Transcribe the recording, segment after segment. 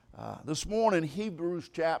This morning, Hebrews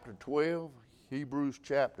chapter 12. Hebrews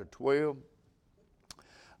chapter 12.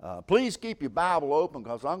 Please keep your Bible open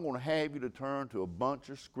because I'm going to have you to turn to a bunch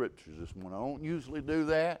of scriptures this morning. I don't usually do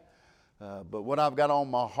that, but what I've got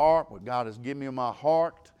on my heart, what God has given me in my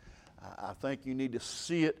heart, I think you need to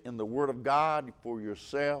see it in the Word of God for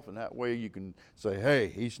yourself, and that way you can say, hey,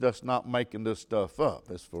 he's just not making this stuff up.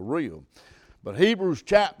 It's for real. But Hebrews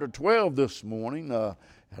chapter 12 this morning,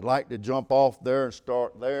 I'd like to jump off there and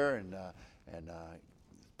start there and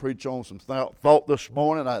preach on some thought this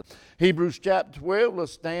morning. Hebrews chapter 12,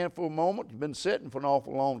 let's stand for a moment. You've been sitting for an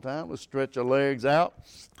awful long time. Let's stretch our legs out.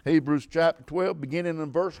 Hebrews chapter 12, beginning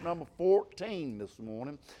in verse number 14 this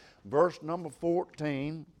morning. Verse number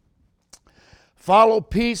 14. Follow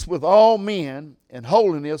peace with all men and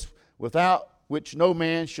holiness, without which no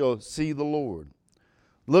man shall see the Lord.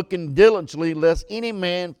 Looking diligently, lest any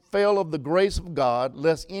man fail of the grace of God,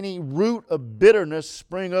 lest any root of bitterness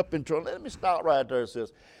spring up in trouble. Let me stop right there. It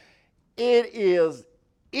says, it is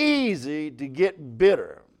easy to get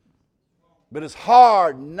bitter, but it's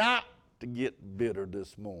hard not to get bitter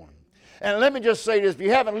this morning. And let me just say this, if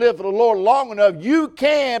you haven't lived for the Lord long enough, you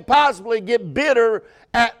can possibly get bitter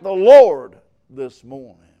at the Lord this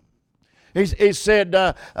morning. He said,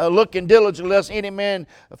 looking diligently, lest any man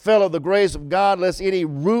fail of the grace of God, lest any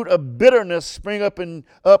root of bitterness spring up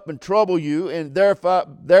and trouble you, and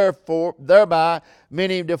thereby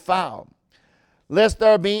many defiled. Lest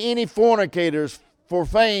there be any fornicators,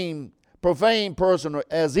 profane person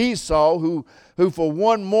as Esau, who for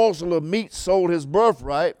one morsel of meat sold his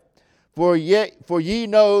birthright. For ye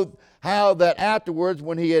know how that afterwards,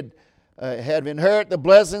 when he had inherited the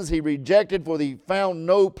blessings, he rejected, for he found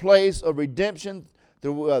no place of redemption,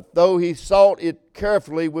 though he sought it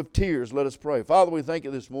carefully with tears. Let us pray. Father, we thank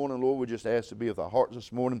you this morning, Lord. We just ask to be with our hearts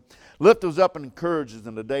this morning. Lift us up and encourage us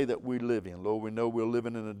in the day that we live in. Lord, we know we're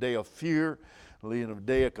living in a day of fear, in a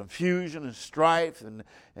day of confusion and strife,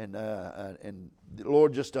 and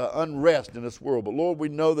Lord, just unrest in this world. But Lord, we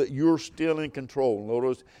know that you're still in control.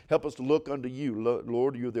 Lord, help us to look unto you.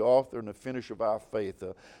 Lord, you're the author and the finisher of our faith.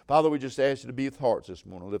 Father, we just ask you to be with hearts this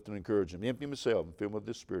morning. Lift and encourage them. Empty myself and fill them with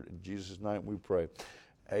this Spirit. In Jesus' name we pray.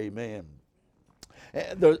 Amen.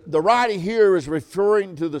 The writer here is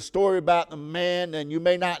referring to the story about the man, and you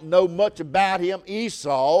may not know much about him,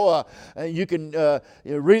 Esau. You can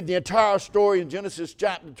read the entire story in Genesis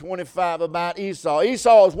chapter 25 about Esau.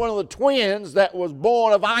 Esau is one of the twins that was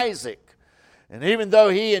born of Isaac. And even though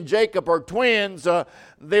he and Jacob are twins,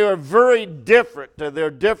 they are very different. They're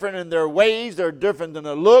different in their ways, they're different in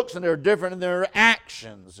their looks, and they're different in their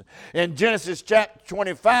actions. In Genesis chapter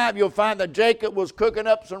 25, you'll find that Jacob was cooking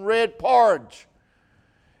up some red porridge.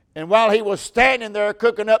 And while he was standing there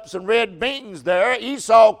cooking up some red beans there,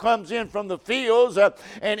 Esau comes in from the fields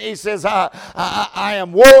and he says, I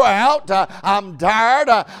am wore out, I'm tired,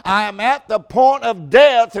 I am at the point of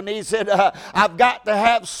death. And he said, I've got to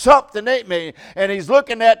have something in me. And he's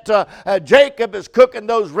looking at Jacob is cooking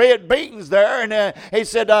those red beans there. And he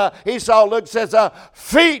said, Esau says,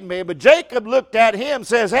 feed me. But Jacob looked at him and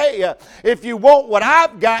says, hey, if you want what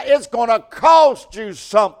I've got, it's going to cost you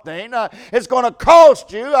something. It's going to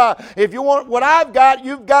cost you. If you want what I've got,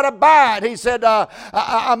 you've got to buy it. He said,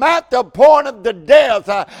 I'm at the point of the death.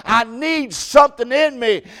 I need something in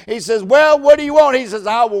me. He says, well, what do you want? He says,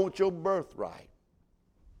 I want your birthright.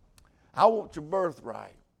 I want your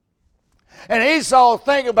birthright. And Esau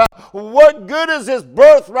think about, what good is this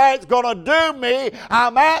birthright going to do me?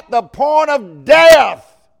 I'm at the point of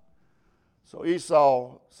death. So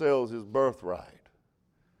Esau sells his birthright.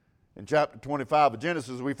 In chapter 25 of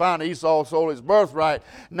Genesis, we find Esau sold his birthright.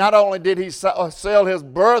 Not only did he sell his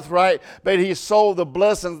birthright, but he sold the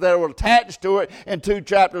blessings that were attached to it. And 2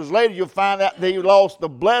 chapters later, you'll find out that he lost the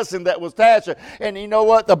blessing that was attached to it. And you know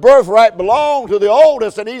what? The birthright belonged to the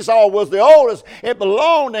oldest, and Esau was the oldest. It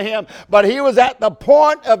belonged to him. But he was at the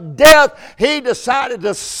point of death. He decided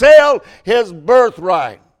to sell his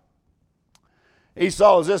birthright.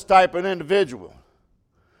 Esau is this type of individual.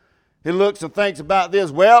 He looks and thinks about this.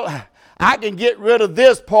 Well, I can get rid of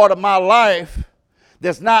this part of my life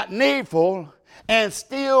that's not needful and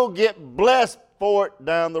still get blessed for it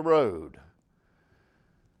down the road.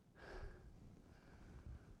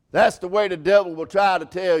 That's the way the devil will try to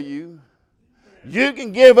tell you. You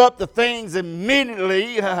can give up the things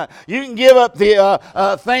immediately. You can give up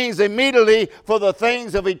the things immediately for the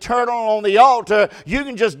things of eternal on the altar. You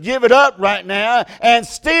can just give it up right now and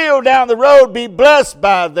still down the road be blessed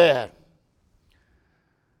by that.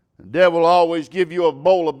 The devil will always give you a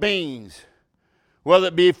bowl of beans, whether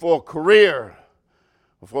it be for a career,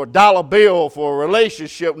 for a dollar bill, for a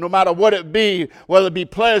relationship, no matter what it be, whether it be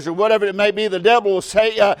pleasure, whatever it may be, the devil will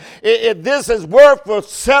say, if this is worth for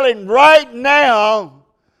selling right now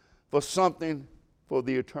for something for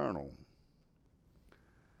the eternal.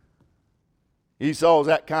 Esau's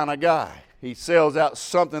that kind of guy. He sells out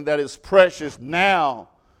something that is precious now,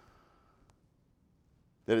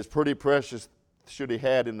 that is pretty precious should he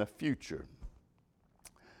had in the future.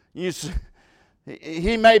 You see,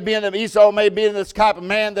 Esau may be in this type of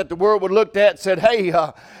man that the world would look at and said, hey,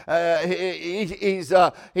 he's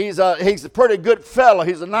a pretty good fellow.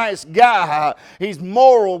 He's a nice guy. He's a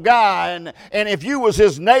moral guy. And if you was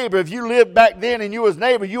his neighbor, if you lived back then and you was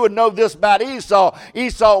neighbor, you would know this about Esau.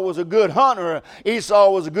 Esau was a good hunter. Esau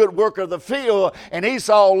was a good worker of the field. And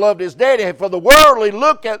Esau loved his daddy. For the worldly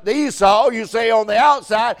look at Esau, you say on the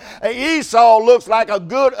outside, Esau looks like a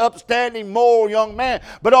good, upstanding, moral young man.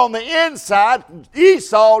 But on the inside,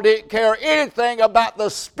 Esau didn't care anything about the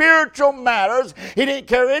spiritual matters. He didn't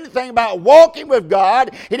care anything about walking with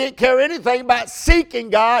God. He didn't care anything about seeking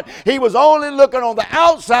God. He was only looking on the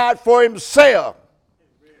outside for himself.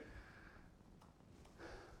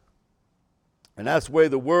 And that's the way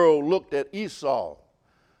the world looked at Esau.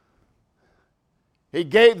 He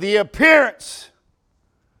gave the appearance,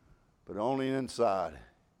 but only inside.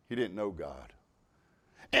 He didn't know God.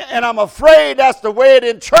 And I'm afraid that's the way it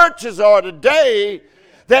in churches are today,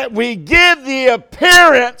 that we give the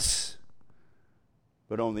appearance,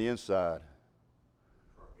 but on the inside,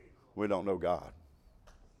 we don't know God.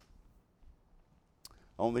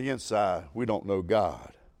 On the inside, we don't know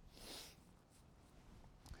God.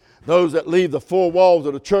 Those that leave the four walls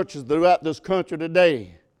of the churches throughout this country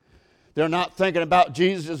today, they're not thinking about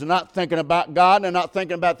Jesus. They're not thinking about God. They're not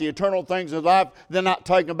thinking about the eternal things of life. They're not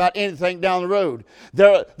thinking about anything down the road.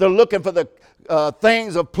 They're looking for the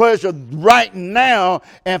things of pleasure right now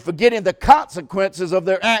and forgetting the consequences of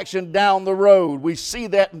their action down the road. We see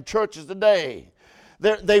that in churches today.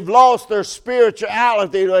 They've lost their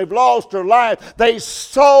spirituality. They've lost their life. They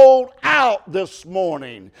sold out this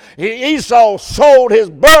morning. Esau sold his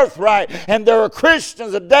birthright, and there are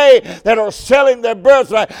Christians today that are selling their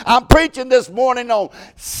birthright. I'm preaching this morning on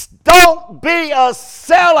don't be a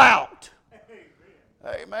sellout.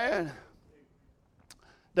 Amen.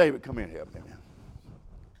 David, come in here.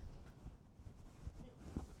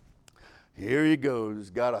 Here he goes. He's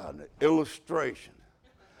got an illustration.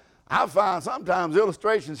 I find sometimes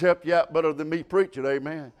illustrations help you out better than me preaching,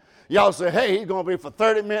 amen. Y'all say, hey, he's going to be for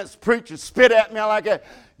 30 minutes preaching, spit at me like that.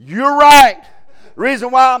 You're right.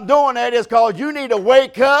 Reason why I'm doing that is because you need to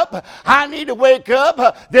wake up. I need to wake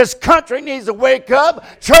up. This country needs to wake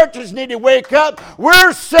up. Churches need to wake up.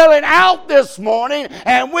 We're selling out this morning,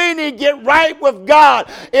 and we need to get right with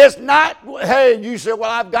God. It's not, hey, you say,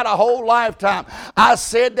 well, I've got a whole lifetime. I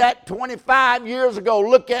said that 25 years ago.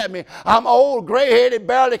 Look at me. I'm old, gray-headed,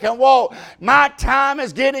 barely can walk. My time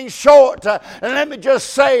is getting short. And let me just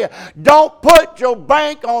say, don't put your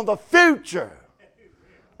bank on the future.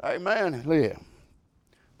 Amen. Leah.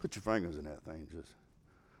 Put your fingers in that thing. Just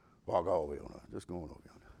walk all the way on up. Just go on over.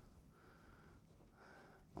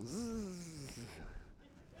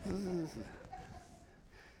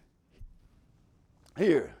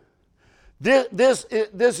 Here. This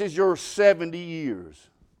is your 70 years.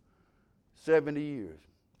 70 years.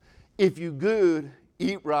 If you good,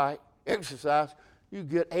 eat right, exercise, you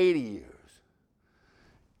get 80 years.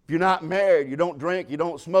 If you're not married, you don't drink, you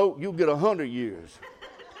don't smoke, you'll get 100 years.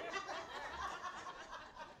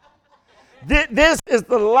 This is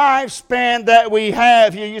the lifespan that we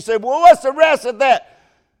have here. You say, well, what's the rest of that?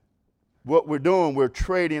 What we're doing, we're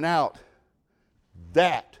trading out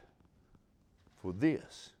that for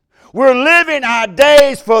this. We're living our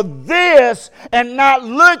days for this and not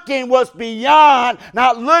looking what's beyond,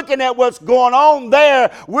 not looking at what's going on there.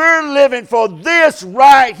 We're living for this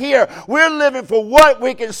right here. We're living for what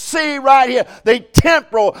we can see right here, the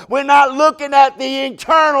temporal. We're not looking at the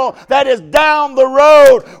eternal that is down the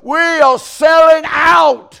road. We are selling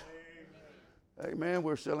out. Amen.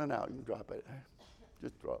 We're selling out. You can drop it.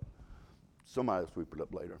 Just drop it. Somebody will sweep it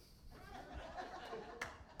up later.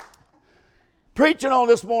 Preaching on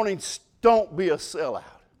this morning, don't be a sellout.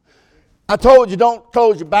 I told you, don't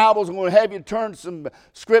close your Bibles. I'm going to have you turn some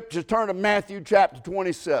scriptures. Turn to Matthew chapter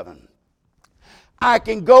 27. I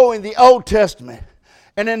can go in the Old Testament.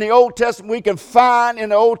 And in the Old Testament, we can find in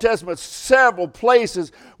the Old Testament several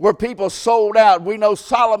places where people sold out. We know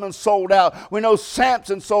Solomon sold out. We know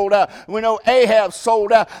Samson sold out. We know Ahab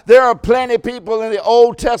sold out. There are plenty of people in the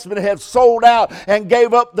Old Testament that have sold out and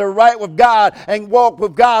gave up their right with God and walked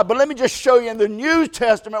with God. But let me just show you in the New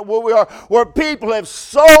Testament where we are, where people have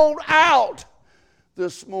sold out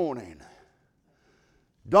this morning.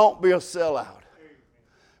 Don't be a sellout.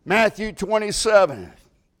 Matthew 27.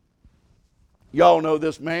 Y'all know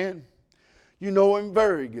this man. You know him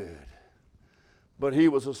very good. But he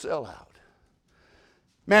was a sellout.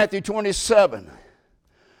 Matthew 27,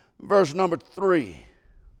 verse number 3.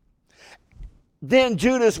 Then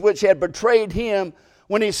Judas, which had betrayed him,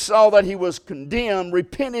 when he saw that he was condemned,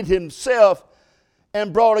 repented himself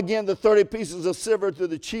and brought again the 30 pieces of silver to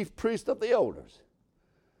the chief priest of the elders,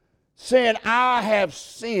 saying, I have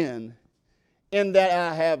sinned in that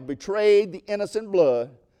I have betrayed the innocent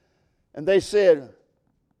blood. And they said,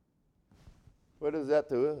 what is that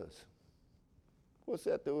to us? What's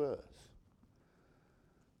that to us?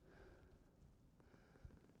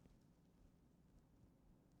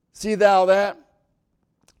 See thou that?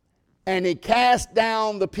 And he cast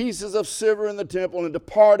down the pieces of silver in the temple and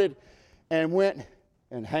departed and went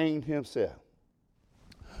and hanged himself.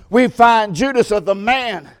 We find Judas as the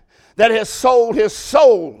man that has sold his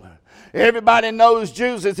soul. Everybody knows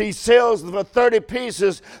Judas. He sells for 30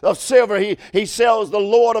 pieces of silver. He sells the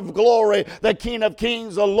Lord of glory, the King of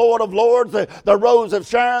kings, the Lord of lords, the Rose of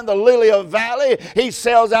Sharon, the Lily of Valley. He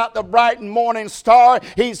sells out the bright and morning star.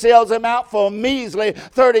 He sells him out for a measly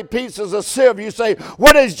 30 pieces of silver. You say,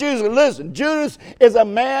 what is Judas? Listen, Judas is a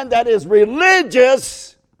man that is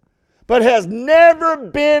religious, but has never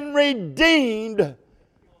been redeemed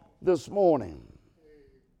this morning.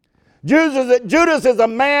 Judas is a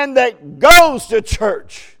man that goes to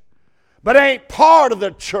church, but ain't part of the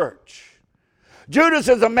church. Judas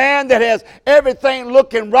is a man that has everything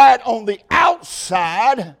looking right on the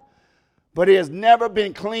outside, but he has never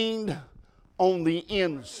been cleaned on the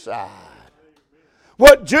inside.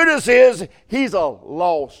 What Judas is, he's a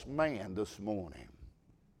lost man this morning.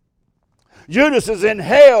 Judas is in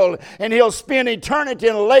hell, and he'll spend eternity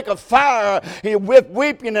in a lake of fire with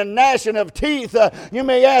weeping and gnashing of teeth. You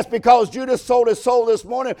may ask, because Judas sold his soul this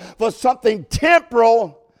morning for something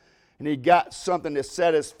temporal, and he got something that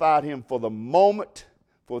satisfied him for the moment,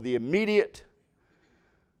 for the immediate,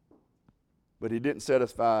 but he didn't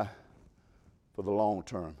satisfy for the long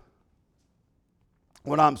term.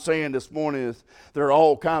 What I'm saying this morning is there are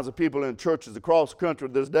all kinds of people in churches across the country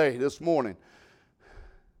this morning.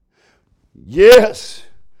 Yes,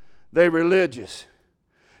 they're religious.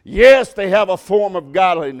 Yes, they have a form of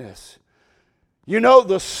godliness. You know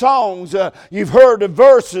the songs, you've heard the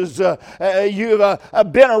verses,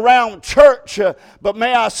 you've been around church, but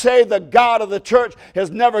may I say the God of the church has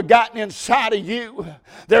never gotten inside of you.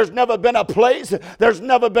 There's never been a place, there's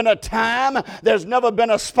never been a time, there's never been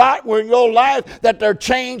a spot where in your life that their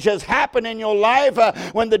change has happened in your life.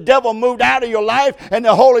 When the devil moved out of your life and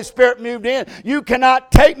the Holy Spirit moved in, you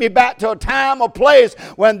cannot take me back to a time or place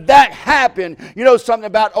when that happened. You know something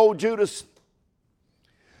about old Judas?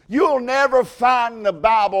 You'll never find in the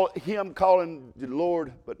Bible him calling the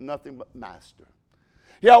Lord but nothing but Master.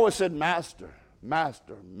 He always said Master,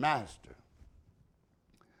 Master, Master.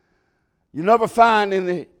 You never find in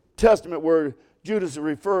the Testament where Judas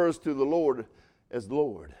refers to the Lord as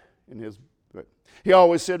Lord. He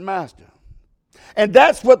always said Master. And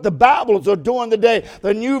that's what the Bibles are doing today.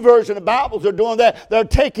 The new version of Bibles are doing that. They're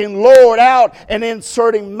taking Lord out and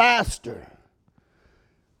inserting Master.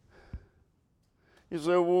 You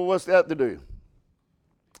say, well, what's that to do?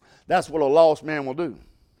 That's what a lost man will do.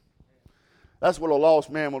 That's what a lost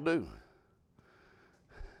man will do.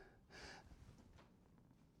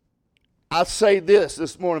 I say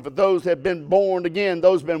this morning, for those that have been born again,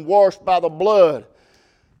 those who have been washed by the blood,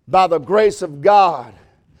 by the grace of God,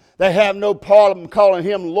 they have no problem calling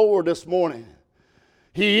him Lord this morning.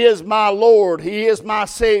 He is my Lord. He is my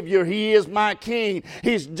Savior. He is my King.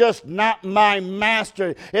 He's just not my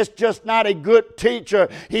master. It's just not a good teacher.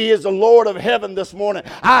 He is the Lord of heaven this morning.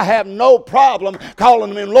 I have no problem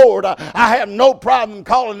calling him Lord. I have no problem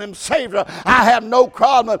calling him Savior. I have no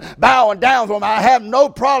problem bowing down for him. I have no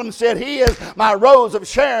problem saying he is my Rose of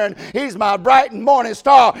Sharon. He's my bright and morning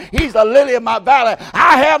star. He's the lily of my valley.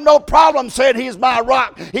 I have no problem saying he's my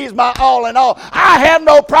rock. He's my all in all. I have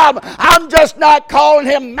no problem. I'm just not calling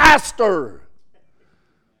him Master.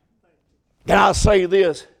 Can I say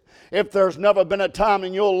this? If there's never been a time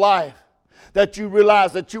in your life that you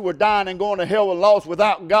realized that you were dying and going to hell and lost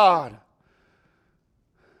without God,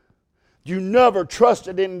 you never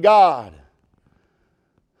trusted in God.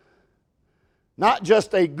 Not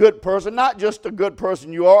just a good person, not just a good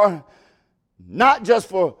person you are, not just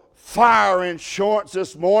for fire insurance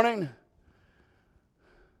this morning,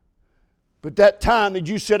 but that time that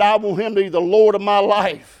you said, I want him to be the Lord of my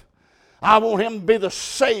life. I want him to be the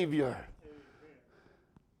Savior.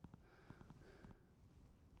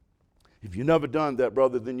 If you've never done that,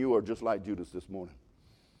 brother, then you are just like Judas this morning.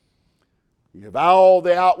 You have all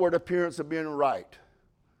the outward appearance of being right,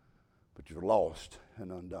 but you're lost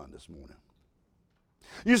and undone this morning.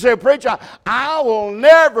 You say, preacher, I will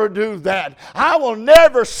never do that. I will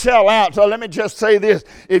never sell out. So let me just say this.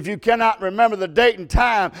 If you cannot remember the date and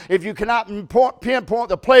time, if you cannot pinpoint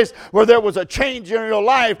the place where there was a change in your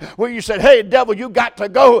life, where you said, hey, devil, you got to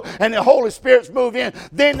go, and the Holy Spirit's moved in,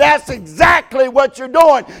 then that's exactly what you're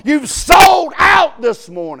doing. You've sold out this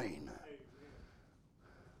morning.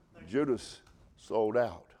 Judas sold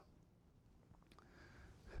out.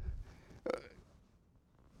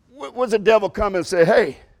 Was the devil come and say,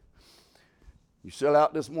 hey, you sell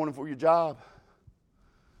out this morning for your job?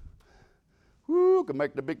 Woo, can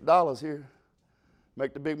make the big dollars here.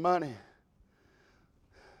 Make the big money.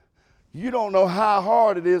 You don't know how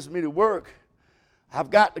hard it is for me to work.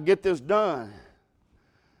 I've got to get this done.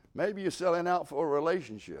 Maybe you're selling out for a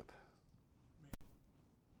relationship.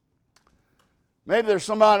 Maybe there's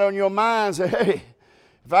somebody on your mind say, hey,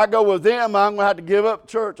 if I go with them, I'm going to have to give up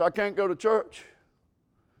church. I can't go to church.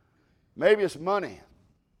 Maybe it's money.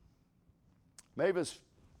 Maybe it's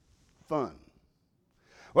fun.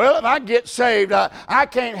 Well, if I get saved, I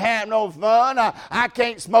can't have no fun. I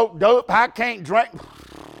can't smoke dope. I can't drink.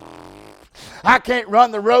 I can't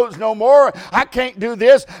run the roads no more. I can't do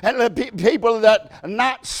this. And the people that are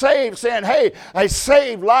not saved saying, hey, a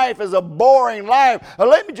saved life is a boring life. Well,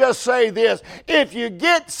 let me just say this. If you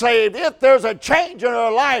get saved, if there's a change in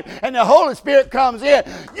your life and the Holy Spirit comes in,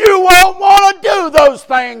 you won't want to do those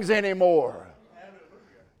things anymore.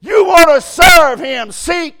 You want to serve Him,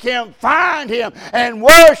 seek Him, find Him, and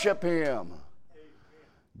worship Him.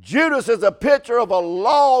 Judas is a picture of a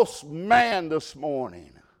lost man this morning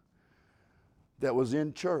that was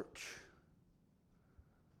in church.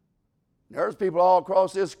 There's people all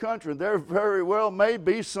across this country. There very well may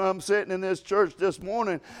be some sitting in this church this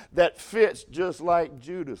morning that fits just like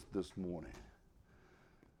Judas this morning.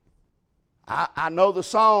 I know the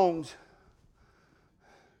songs.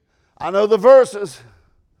 I know the verses.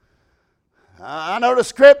 I know the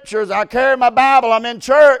scriptures. I carry my Bible. I'm in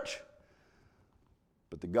church.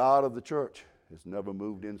 But the God of the church has never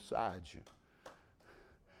moved inside you.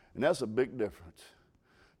 And that's a big difference.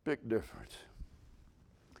 Big difference.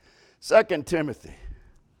 2 Timothy.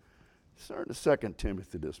 Turn to 2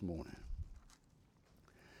 Timothy this morning.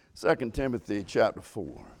 2 Timothy chapter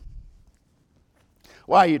 4.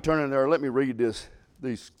 While you're turning there, let me read these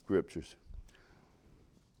scriptures.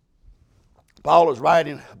 Paul is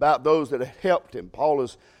writing about those that have helped him. Paul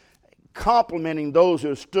is complimenting those who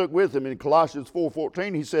have stuck with him. In Colossians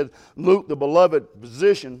 4:14, he said, Luke, the beloved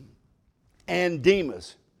physician, and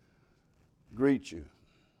Demas greet you.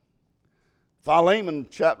 Philemon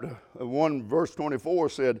chapter 1 verse 24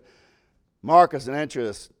 said, Marcus and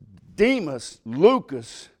Antiochus, Demas,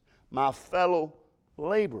 Lucas, my fellow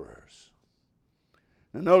laborers.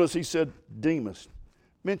 Now notice he said Demas.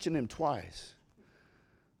 Mention him twice.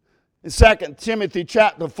 In 2 Timothy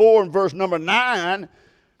chapter 4 and verse number 9,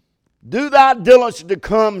 do thy diligence to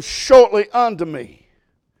come shortly unto me.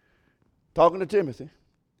 Talking to Timothy.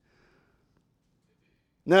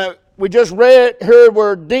 Now, we just heard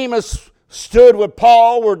where Demas stood with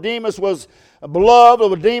Paul, where Demas was beloved,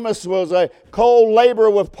 where Demas was a co-laborer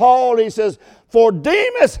with Paul. He says, for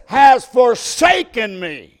Demas has forsaken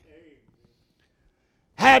me,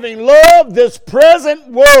 having loved this present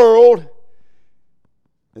world,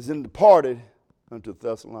 is then departed unto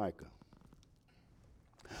Thessalonica.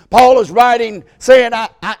 Paul is writing, saying,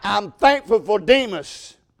 I'm thankful for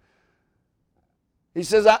Demas. He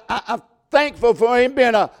says, I'm thankful for him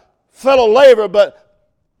being a fellow laborer, but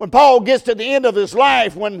when Paul gets to the end of his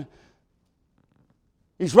life, when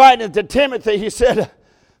he's writing to Timothy, he said,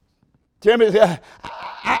 Timothy,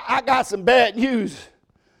 I got some bad news.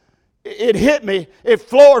 It hit me. It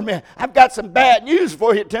floored me. I've got some bad news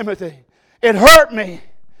for you, Timothy. It hurt me.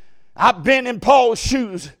 I've been in Paul's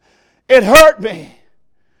shoes. It hurt me.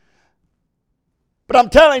 But I'm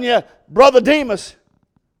telling you, Brother Demas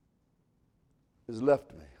has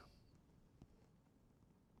left me.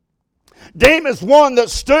 Demas, one that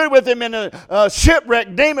stood with him in a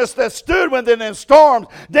shipwreck. Demas that stood with him in storms.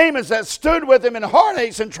 Demas that stood with him in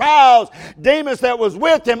heartaches and trials. Demas that was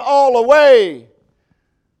with him all the way.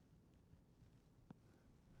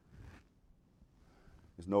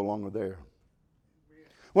 Is no longer there.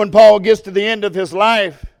 When Paul gets to the end of his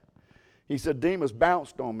life, he said, Demas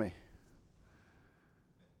bounced on me.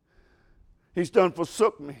 He's done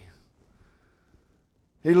forsook me.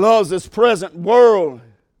 He loves this present world.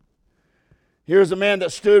 Here's a man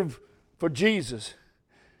that stood for Jesus.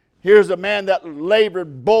 Here's a man that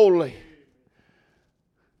labored boldly.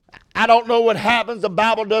 I don't know what happens. The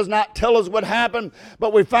Bible does not tell us what happened,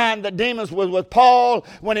 but we find that Demas was with Paul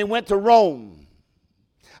when he went to Rome.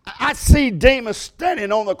 I see Demas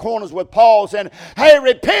standing on the corners with Paul saying, hey,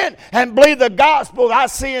 repent and believe the gospel. I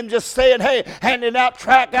see him just saying, hey, handing out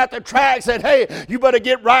tract after tract, saying, hey, you better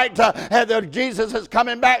get right. Jesus is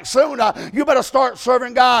coming back soon. You better start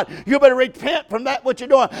serving God. You better repent from that what you're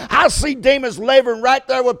doing. I see Demas laboring right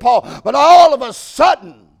there with Paul. But all of a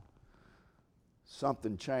sudden,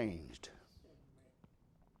 something changed.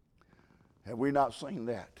 Have we not seen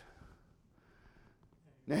that?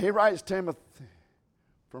 Now he writes Timothy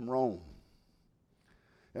from Rome.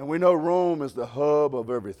 And we know Rome is the hub of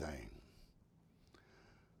everything.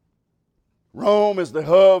 Rome is the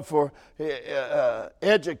hub for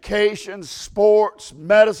education, sports,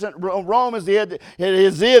 medicine. Rome is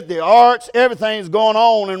the arts. Everything's going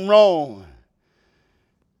on in Rome.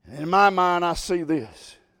 And in my mind, I see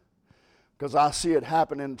this because I see it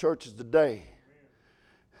happen in churches today.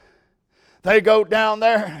 They go down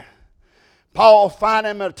there. Paul finds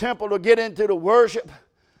him a temple to get into the worship.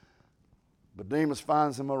 But Demas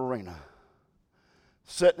finds him an arena.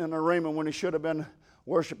 Sitting in an arena when he should have been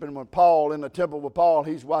worshiping with Paul in the temple with Paul,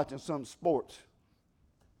 he's watching some sports.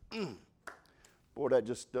 Boy, that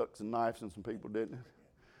just stuck some knives in some people, didn't it?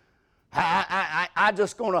 I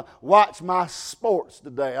just going to watch my sports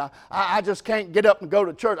today. I just can't get up and go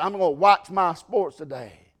to church. I'm going to watch my sports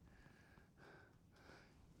today.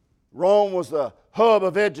 Rome was the hub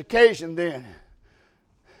of education then.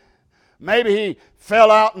 Maybe he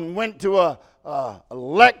fell out and went to a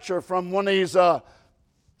lecture from one of these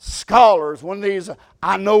scholars, one of these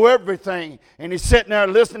I know everything. And he's sitting there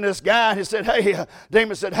listening to this guy. And he said, hey,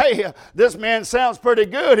 Demas said, hey, this man sounds pretty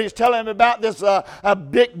good. He's telling him about this a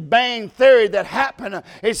Big Bang theory that happened.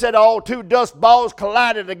 He said all two dust balls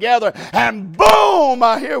collided together and boom,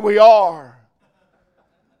 here we are.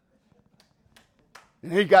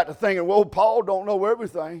 And he got to thinking, well, Paul don't know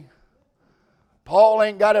everything. Paul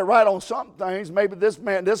ain't got it right on some things. Maybe this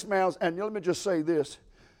man's, and let me just say this.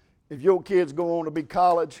 If your kids go on to be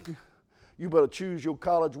college, you better choose your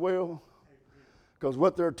college well. Because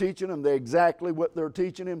what they're teaching them, they're exactly what they're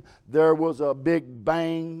teaching them. There was a big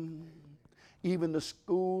bang. Even the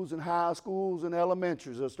schools and high schools and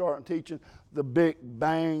elementaries are starting teaching the Big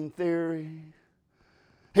Bang theory.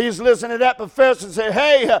 He's listening to that professor and say,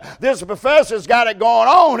 hey, this professor's got it going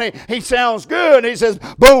on. He sounds good. And he says,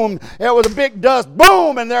 boom, there was a big dust,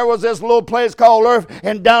 boom, and there was this little place called Earth,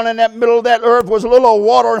 and down in that middle of that Earth was a little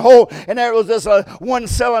watering hole, and there was this one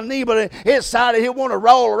cell amoeba. He decided he wanted to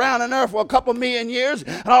roll around in there for a couple million years,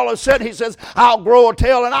 and all of a sudden he says, I'll grow a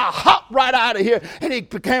tail and I'll hop right out of here. And he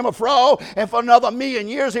became a frog, and for another million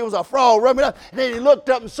years he was a frog rubbing up. And then he looked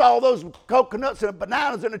up and saw those coconuts and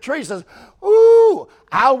bananas in the tree. He says, ooh,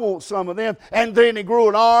 I want some of them. And then he grew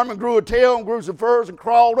an arm and grew a tail and grew some furs and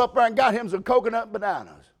crawled up there and got him some coconut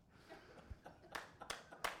bananas.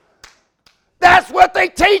 That's what they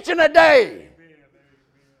teaching today.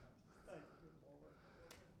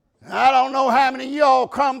 I don't know how many of y'all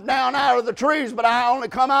come down out of the trees, but I only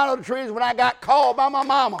come out of the trees when I got called by my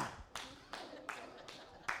mama.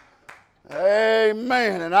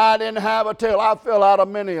 Amen. And I didn't have a tail. I fell out of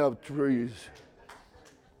many of trees.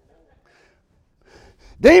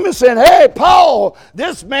 Demas said, hey, Paul,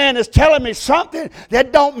 this man is telling me something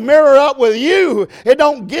that don't mirror up with you. It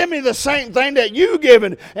don't give me the same thing that you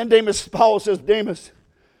given. And Paul says, Demas,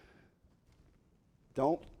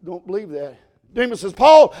 don't believe that. Demas says,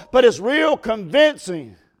 Paul, but it's real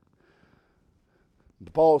convincing.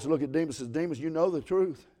 Paul says, look at Demas and says, Demas, you know the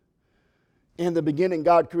truth. In the beginning,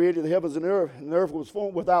 God created the heavens and the earth was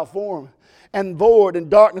formed without form and void,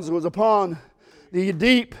 and darkness was upon the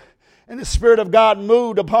deep. And the Spirit of God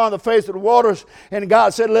moved upon the face of the waters. And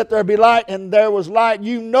God said, let there be light. And there was light.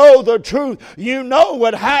 You know the truth. You know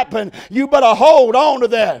what happened. You better hold on to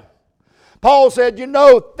that. Paul said, you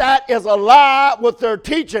know, that is a lie what they're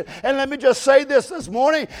teaching. And let me just say this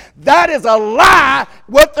morning. That is a lie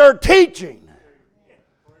what they're teaching.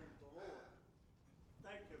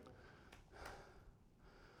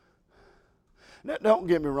 Now, don't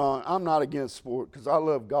get me wrong. I'm not against sport because I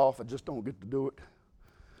love golf. I just don't get to do it.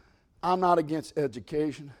 I'm not against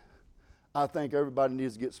education. I think everybody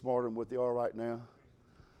needs to get smarter than what they are right now.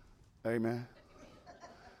 Amen.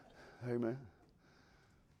 Amen.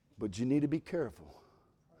 But you need to be careful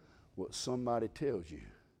what somebody tells you.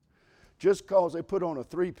 Just because they put on a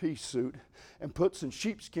three-piece suit and put some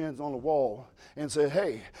sheepskins on the wall and say,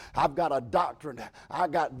 hey, I've got a doctrine, I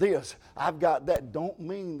got this, I've got that, don't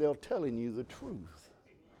mean they're telling you the truth.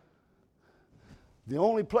 The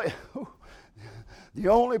only place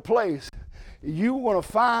you want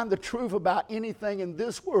to find the truth about anything in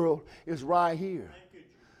this world is right here.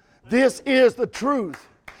 This is the truth.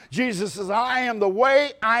 Jesus says, I am the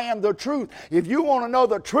way, I am the truth. If you want to know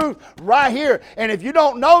the truth, right here. And if you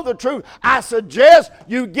don't know the truth, I suggest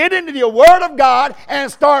you get into the Word of God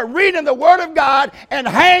and start reading the Word of God and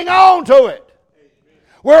hang on to it.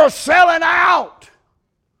 We're selling out.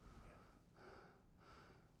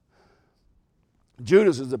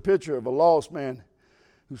 Judas is a picture of a lost man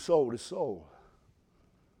who sold his soul.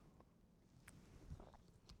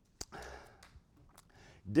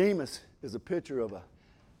 Demas is a picture of a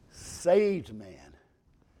saved man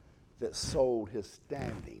that sold his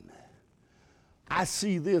standing. I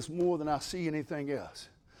see this more than I see anything else.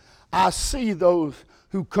 I see those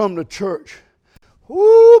who come to church.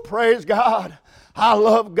 Woo, praise God. I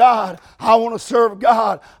love God. I want to serve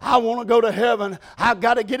God. I want to go to heaven. I've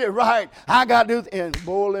got to get it right. I got to do it. And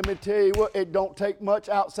boy, let me tell you what, it don't take much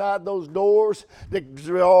outside those doors to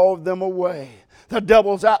draw them away. The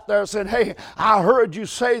devil's out there saying, hey, I heard you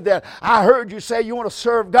say that. I heard you say you want to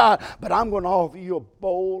serve God, but I'm going to offer you a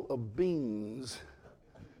bowl of beans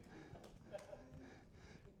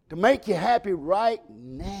to make you happy right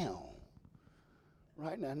now.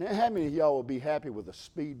 Right now. Now, how many of y'all will be happy with a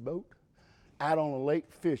speedboat out on a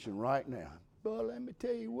lake fishing right now? But let me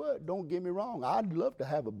tell you what, don't get me wrong. I'd love to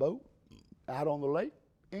have a boat out on the lake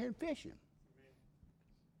and fishing.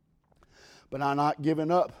 But I'm not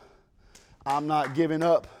giving up. I'm not giving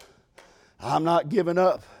up. I'm not giving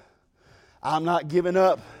up. I'm not giving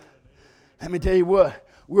up. Let me tell you what,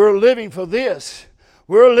 we're living for this.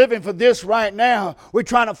 We're living for this right now. We're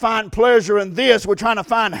trying to find pleasure in this. We're trying to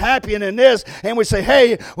find happiness in this. And we say,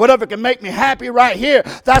 hey, whatever can make me happy right here,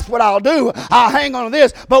 that's what I'll do. I'll hang on to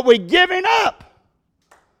this. But we're giving up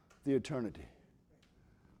the eternity,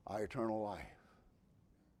 our eternal life.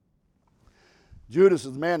 Judas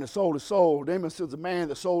is the man that sold his soul. Demas is the man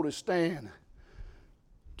that sold his stand.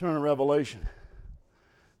 Turn to Revelation.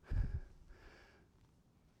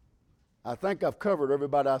 I think I've covered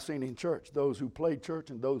everybody I've seen in church, those who play church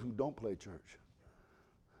and those who don't play church.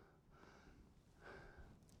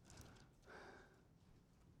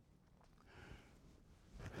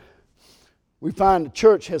 We find the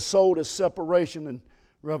church has sold its separation in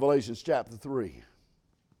Revelation chapter 3.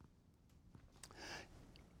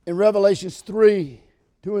 In Revelations 2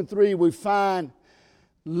 and 3, we find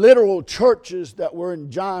literal churches that were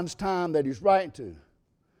in John's time that he's writing to.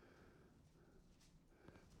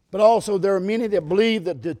 But also there are many that believe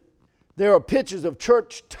that there are pictures of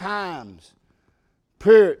church times,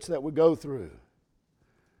 periods that we go through.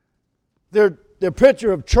 They're a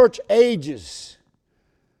picture of church ages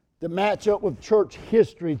that match up with church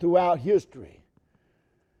history throughout history.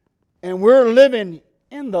 And we're living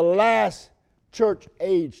in the last church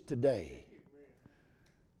age today.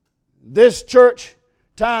 This church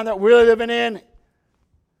time that we're living in,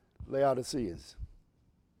 Laodiceans.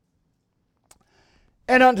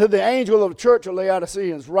 And unto the angel of the church of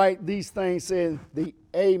Laodiceans write these things, saying, the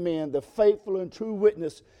Amen, the faithful and true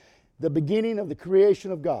witness, the beginning of the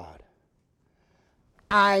creation of God.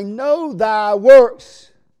 I know thy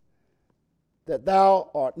works, that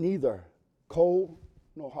thou art neither cold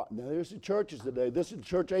nor hot. Now, there's the churches today. This is the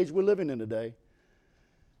church age we're living in today.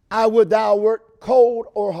 I would thou wert cold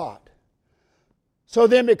or hot. So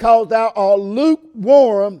then, because thou art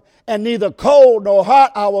lukewarm and neither cold nor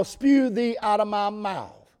hot, I will spew thee out of my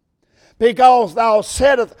mouth. Because thou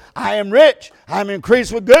saidst, I am rich, I am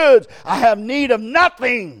increased with goods, I have need of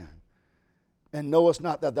nothing. And knowest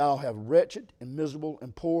not that thou art wretched and miserable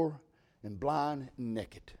and poor and blind and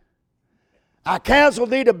naked. I counsel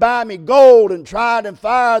thee to buy me gold and tried in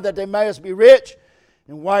fire, that thou mayest be rich,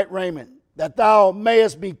 and white raiment, that thou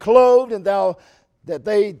mayest be clothed, and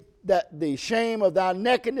that the shame of thy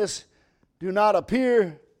nakedness do not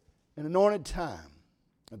appear in anointed time,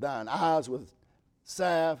 of thine eyes with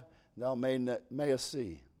salve thou mayest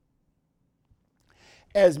see.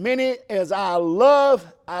 As many as I love,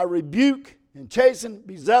 I rebuke and chasten.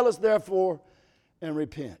 Be zealous, therefore, and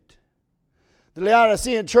repent. The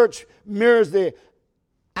Laodicean church mirrors the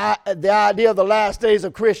idea of the last days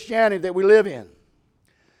of Christianity that we live in.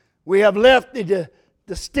 We have left the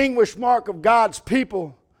distinguished mark of God's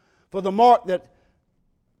people for the mark that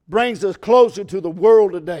brings us closer to the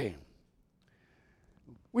world today.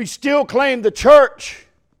 We still claim the church.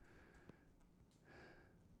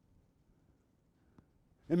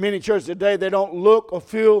 In many churches today, they don't look or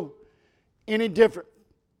feel any different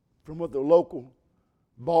from what the local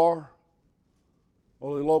bar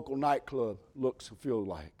or the local nightclub looks or feels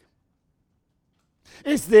like.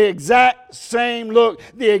 It's the exact same look,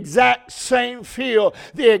 the exact same feel,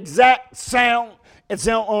 the exact sound It's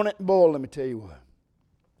on it. Boy, let me tell you what.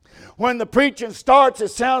 When the preaching starts, it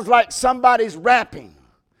sounds like somebody's rapping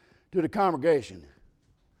to the congregation.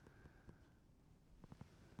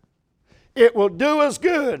 It will do us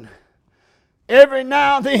good every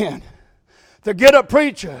now and then to get a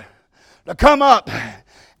preacher to come up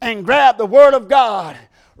and grab the Word of God,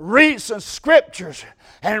 read some scriptures,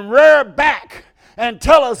 and rear back and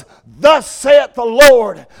tell us, thus saith the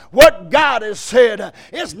Lord, what God has said.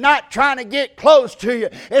 It's not trying to get close to you.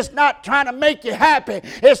 It's not trying to make you happy.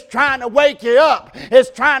 It's trying to wake you up.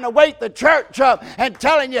 It's trying to wake the church up and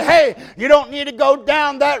telling you, hey, you don't need to go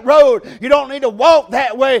down that road. You don't need to walk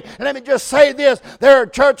that way. And let me just say this. There are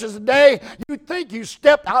churches today, you think you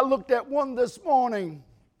stepped. I looked at one this morning.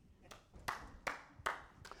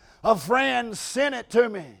 A friend sent it to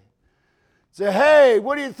me. Said, hey,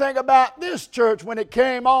 what do you think about this church? When it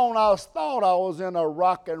came on, I thought I was in a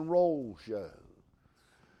rock and roll show.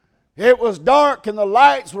 It was dark and the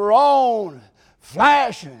lights were on,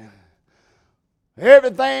 flashing.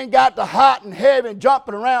 Everything got to hot and heavy and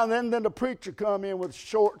jumping around. Then the preacher come in with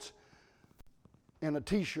shorts and a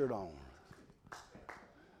T-shirt on.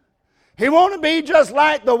 He want to be just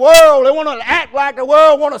like the world. He want to act like the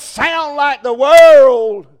world, want to sound like the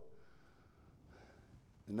world.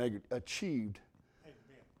 And they achieved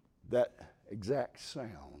that exact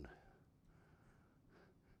sound.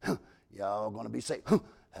 Y'all going to be saved.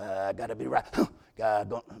 I got to be right. God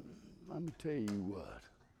don't. Let me tell you what.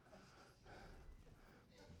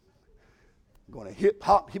 I'm going to hip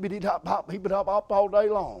hop, hippity hop, hop, hippity hop, hop all day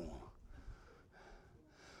long.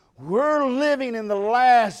 We're living in the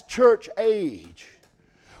last church age.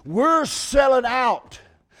 We're selling out.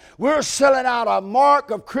 We're selling out a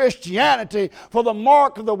mark of Christianity for the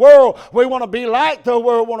mark of the world. We want to be like the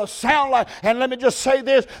world, want to sound like. And let me just say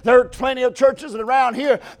this. There are plenty of churches around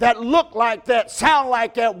here that look like that, sound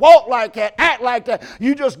like that, walk like that, act like that.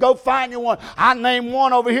 You just go find you one. I name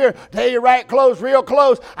one over here. Tell you right close, real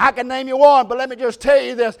close. I can name you one, but let me just tell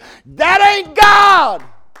you this. That ain't God.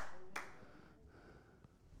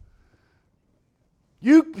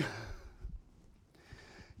 You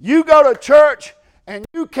go to church and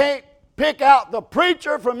you can't pick out the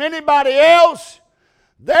preacher from anybody else,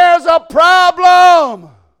 there's a problem.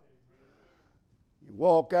 You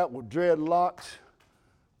walk out with dreadlocks,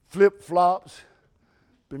 flip-flops,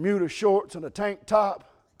 Bermuda shorts, and a tank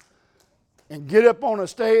top, and get up on a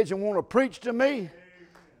stage and want to preach to me,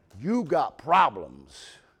 you got problems.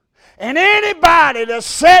 And anybody that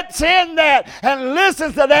sits in that and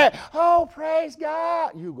listens to that, oh, praise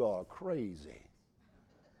God, you are crazy.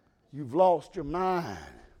 You've lost your mind.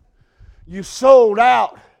 You sold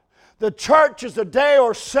out. The churches today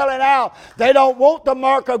are selling out. They don't want the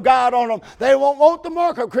mark of God on them. They won't want the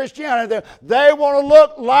mark of Christianity. They want to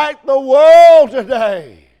look like the world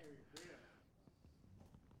today.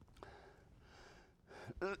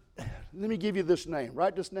 Let me give you this name.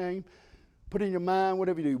 Write this name. Put it in your mind,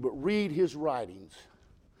 whatever you do, but read his writings.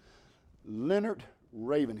 Leonard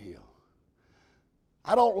Ravenhill.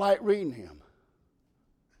 I don't like reading him.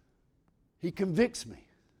 He convicts me.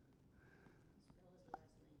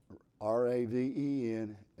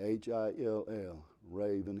 Ravenhill.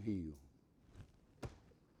 Ravenhill.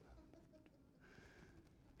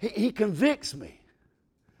 He convicts me.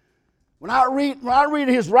 When I read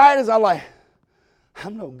his writings, I'm like,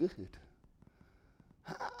 I'm no good.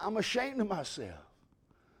 I'm ashamed of myself.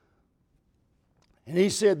 And he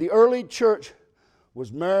said the early church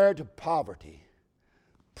was married to poverty,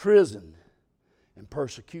 prison, and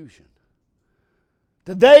persecution.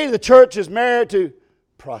 Today, the church is married to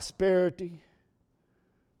prosperity,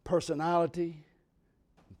 personality,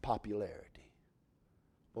 and popularity.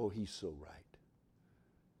 Oh, he's so right.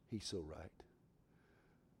 He's so right.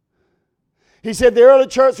 He said the early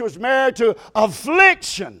church was married to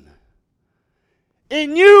affliction. He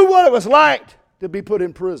knew what it was like to be put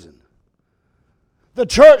in prison. The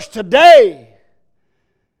church today,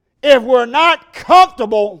 if we're not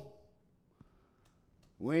comfortable,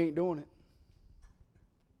 we ain't doing it.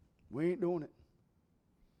 We ain't doing it.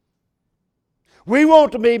 We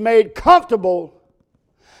want to be made comfortable,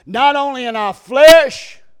 not only in our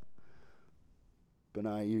flesh, but in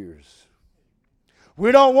our ears.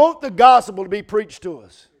 We don't want the gospel to be preached to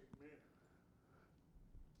us.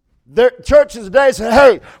 The churches today say,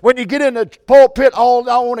 hey, when you get in the pulpit, all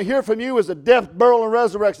I want to hear from you is the death, burial, and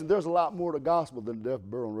resurrection. There's a lot more to the gospel than death,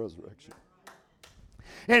 burial, and resurrection.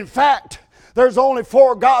 In fact, there's only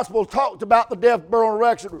 4 gospels talked about the death, burial,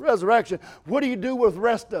 and resurrection. What do you do with the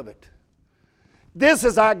rest of it? This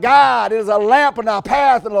is our guide. It is a lamp in our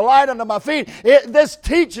path and a light under my feet. This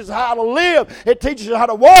teaches how to live. It teaches you how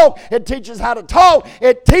to walk. It teaches how to talk.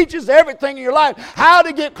 It teaches everything in your life. How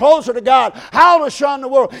to get closer to God. How to shun the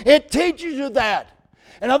world. It teaches you that.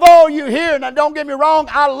 And of all you hear, now don't get me wrong,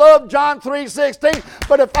 I love John 3:16,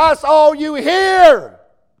 but if that's all you hear,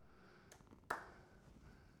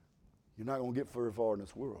 you're not going to get very far in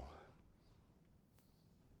this world.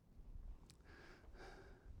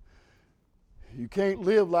 You can't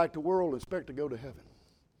live like the world and expect to go to heaven.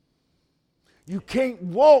 You can't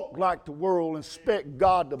walk like the world and expect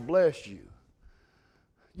God to bless you.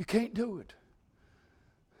 You can't do it.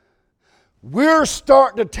 We're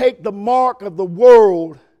starting to take the mark of the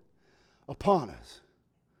world upon us.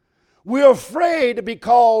 We're afraid to be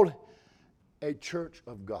called a church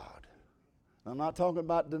of God. I'm not talking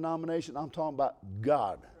about denomination, I'm talking about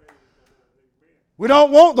God. We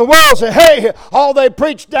don't want the world to say, hey, all they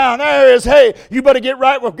preach down there is, hey, you better get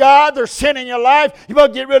right with God. There's sin in your life. You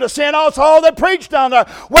better get rid of sin. Also, all they preach down there.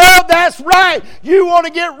 Well, that's right. You want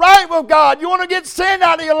to get right with God. You want to get sin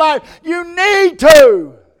out of your life. You need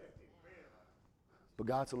to. But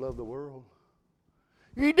God so loved the world.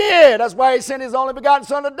 He did. That's why He sent His only begotten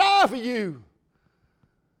Son to die for you.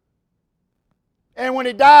 And when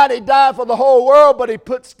He died for the whole world, but He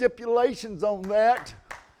put stipulations on that.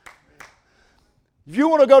 If you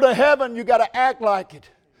want to go to heaven, you got to act like it,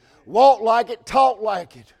 walk like it, talk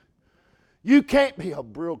like it. You can't be a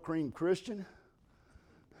Brill Cream Christian.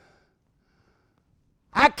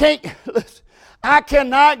 I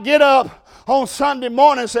cannot get up on Sunday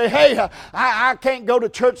morning and say, hey, I can't go to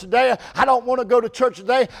church today. I don't want to go to church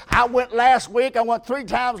today. I went last week. I went 3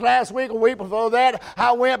 times last week. A week before that,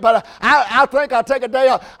 I went, but I think I'll take a day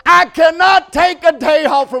off. I cannot take a day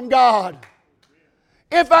off from God.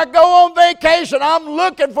 If I go on vacation, I'm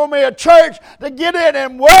looking for me a church to get in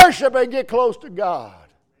and worship and get close to God.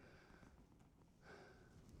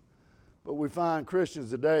 But we find Christians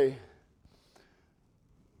today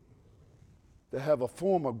that have a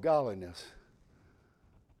form of godliness,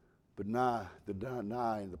 but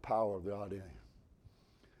denying the power of God in Him.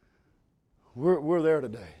 We're there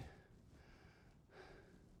today.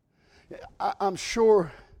 I'm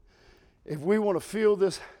sure if we want to fill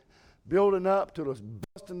this building up till it's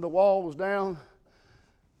busting the walls down,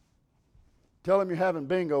 tell them you're having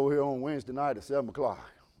bingo here on Wednesday night at 7 o'clock.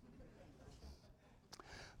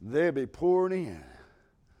 They'll be pouring in.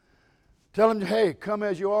 Tell them, hey, come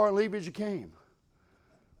as you are and leave as you came.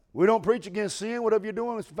 We don't preach against sin. Whatever you're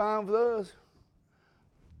doing is fine with us.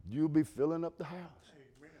 You'll be filling up the house.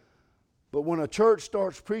 Amen. But when a church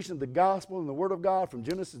starts preaching the gospel and the Word of God from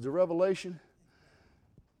Genesis to Revelation,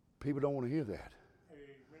 people don't want to hear that.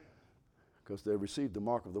 Because they received the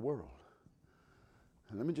mark of the world.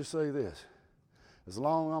 And let me just say this. As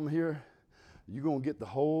long as I'm here, you're going to get the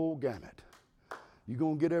whole gamut. You're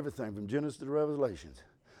going to get everything from Genesis to Revelations.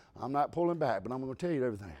 I'm not pulling back, but I'm going to tell you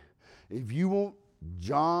everything. If you want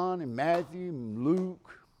John and Matthew and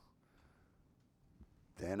Luke,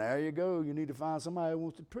 then there you go. You need to find somebody who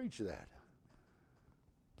wants to preach that.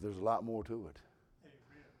 There's a lot more to it.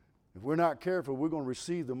 If we're not careful, we're going to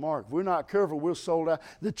receive the mark. If we're not careful, we're sold out.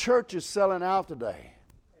 The church is selling out today.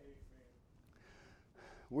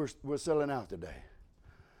 We're selling out today.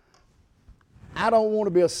 I don't want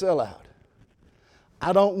to be a sellout.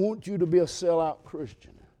 I don't want you to be a sellout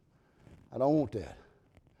Christian. I don't want that.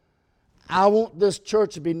 I want this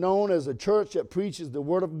church to be known as a church that preaches the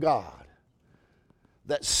Word of God,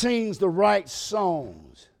 that sings the right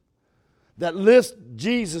songs, that lifts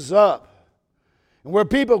Jesus up, and where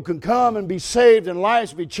people can come and be saved and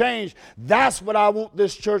lives be changed. That's what I want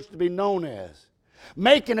this church to be known as.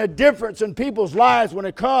 Making a difference in people's lives when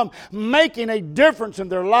they come, making a difference in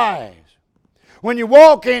their lives. When you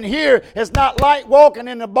walk in here, it's not like walking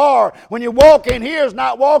in a bar. When you walk in here, it's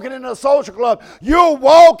not walking in a social club. You're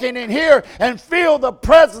walking in here and feel the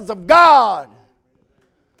presence of God.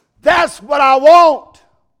 That's what I want.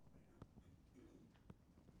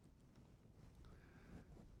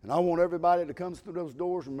 And I want everybody that comes through those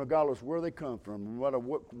doors, regardless where they come from, no matter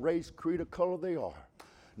what race, creed, or color they are,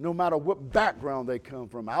 no matter what background they come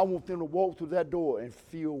from, I want them to walk through that door and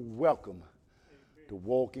feel welcome to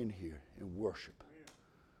walk in here and worship.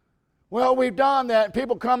 Well, we've done that.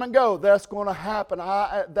 People come and go. That's going to happen.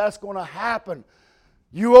 That's going to happen.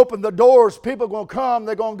 You open the doors, people are going to come,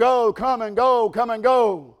 they're going to go, come and go, come and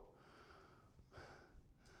go.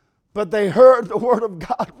 But they heard the Word of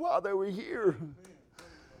God while they were here.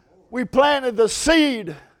 We planted the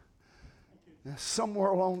seed. And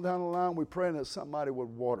somewhere along down the line, we prayed that somebody would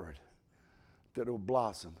water it, that it would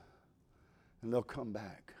blossom, and they'll come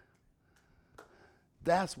back.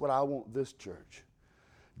 That's what I want this church.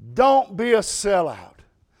 Don't be a sellout.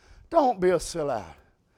 Don't be a sellout.